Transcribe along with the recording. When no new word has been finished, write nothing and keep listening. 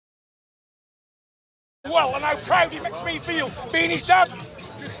well and how proud he makes me feel being his dad.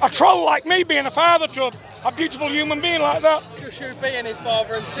 A troll like me being a father to a beautiful human being like that. Just you being his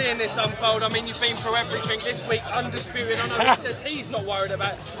father and seeing this unfold, I mean, you've been through everything this week, undisputed. I know he says he's not worried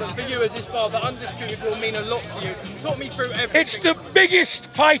about it, but for you as his father, undisputed will mean a lot to you. Talk me through everything. It's the biggest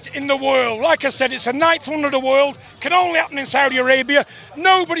fight in the world. Like I said, it's the 9th one of the world. Can only happen in Saudi Arabia.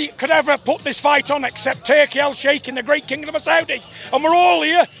 Nobody could ever put this fight on except Turkey Al Sheikh in the great kingdom of Saudi. And we're all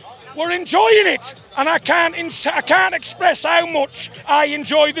here. We're enjoying it, and I can't express how much I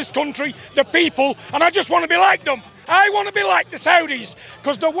enjoy this country, the people, and I just want to be like them. I want to be like the Saudis,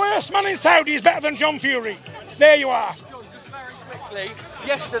 because the worst man in Saudi is better than John Fury. There you are. John, just very quickly,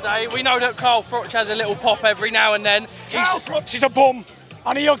 yesterday, we know that Froch has a little pop every now and then. Froch is a bum,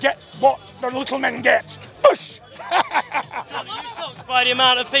 and he'll get what the little men get. Push! Are you shocked by the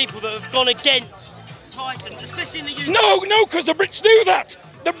amount of people that have gone against Tyson, especially in the UK? No, because the Brits do that.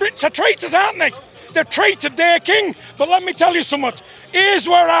 The Brits are traitors, aren't they? They've traited their king. But let me tell you something. Here's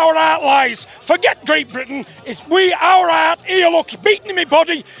where our heart lies. Forget Great Britain. Our heart, here look, beating in my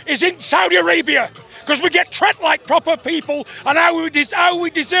body, is in Saudi Arabia. Because we get treated like proper people, and how we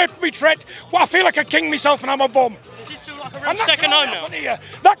deserve to be treated. Well, I feel like a king myself and I'm a bum. Does this feel like a real second home now?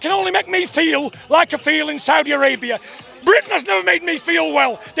 That can only make me feel like I feel in Saudi Arabia. Britain has never made me feel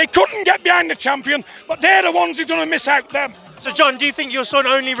well. They couldn't get behind the champion, but they're the ones who are going to miss out them. So, John, do you think your son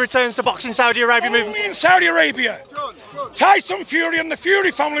only returns to boxing Saudi Arabia moving? Only in Saudi Arabia. Tyson Fury and the Fury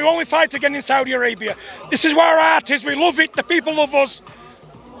family only fight again in Saudi Arabia. This is where our heart is. We love it. The people love us.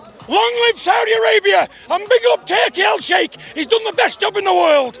 Long live Saudi Arabia! And big up Turkey Al Sheikh. He's done the best job in the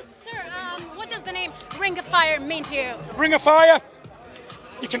world. Sir, what does the name Ring of Fire mean to you? Ring of Fire?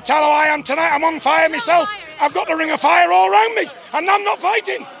 You can tell how I am tonight. I'm on fire myself. I've got the Ring of Fire all around me, and I'm not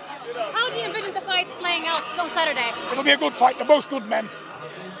fighting. How do you envision the fight playing out on Saturday? It'll be a good fight. They're both good men.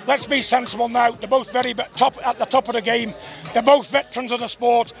 Let's be sensible now. They're both at the top of the game. They're both veterans of the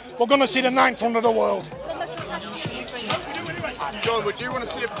sport. We're going to see the 9th one of the world. John, would you want to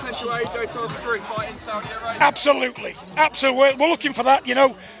see a potential AJ Tyson Fury fight in Saudi Arabia? Absolutely. Absolutely. We're looking for that, you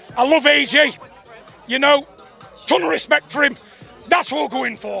know. I love AJ. You know, ton of respect for him. That's what we're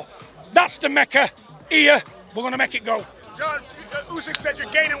going for. That's the Mecca. Here, we're going to make it go. John, Usyk said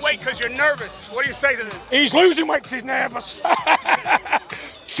you're gaining weight because you're nervous. What do you say to this? He's losing weight because he's nervous.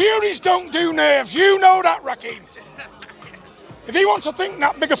 Furies don't do nerves. You know that, Rakim. If he wants to think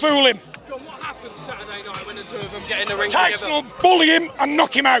that, bigger fool him. John, what happens Saturday night when the two of them get in the ring Tyson together? will bully him and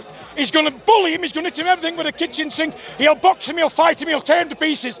knock him out. He's going to bully him, he's going to hit him everything with a kitchen sink. He'll box him, he'll fight him, he'll tear him to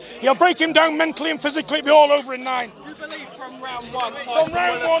pieces. He'll break him down mentally and physically, it'll be all over in 9. Do you believe from round one? From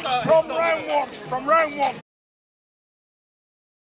round one.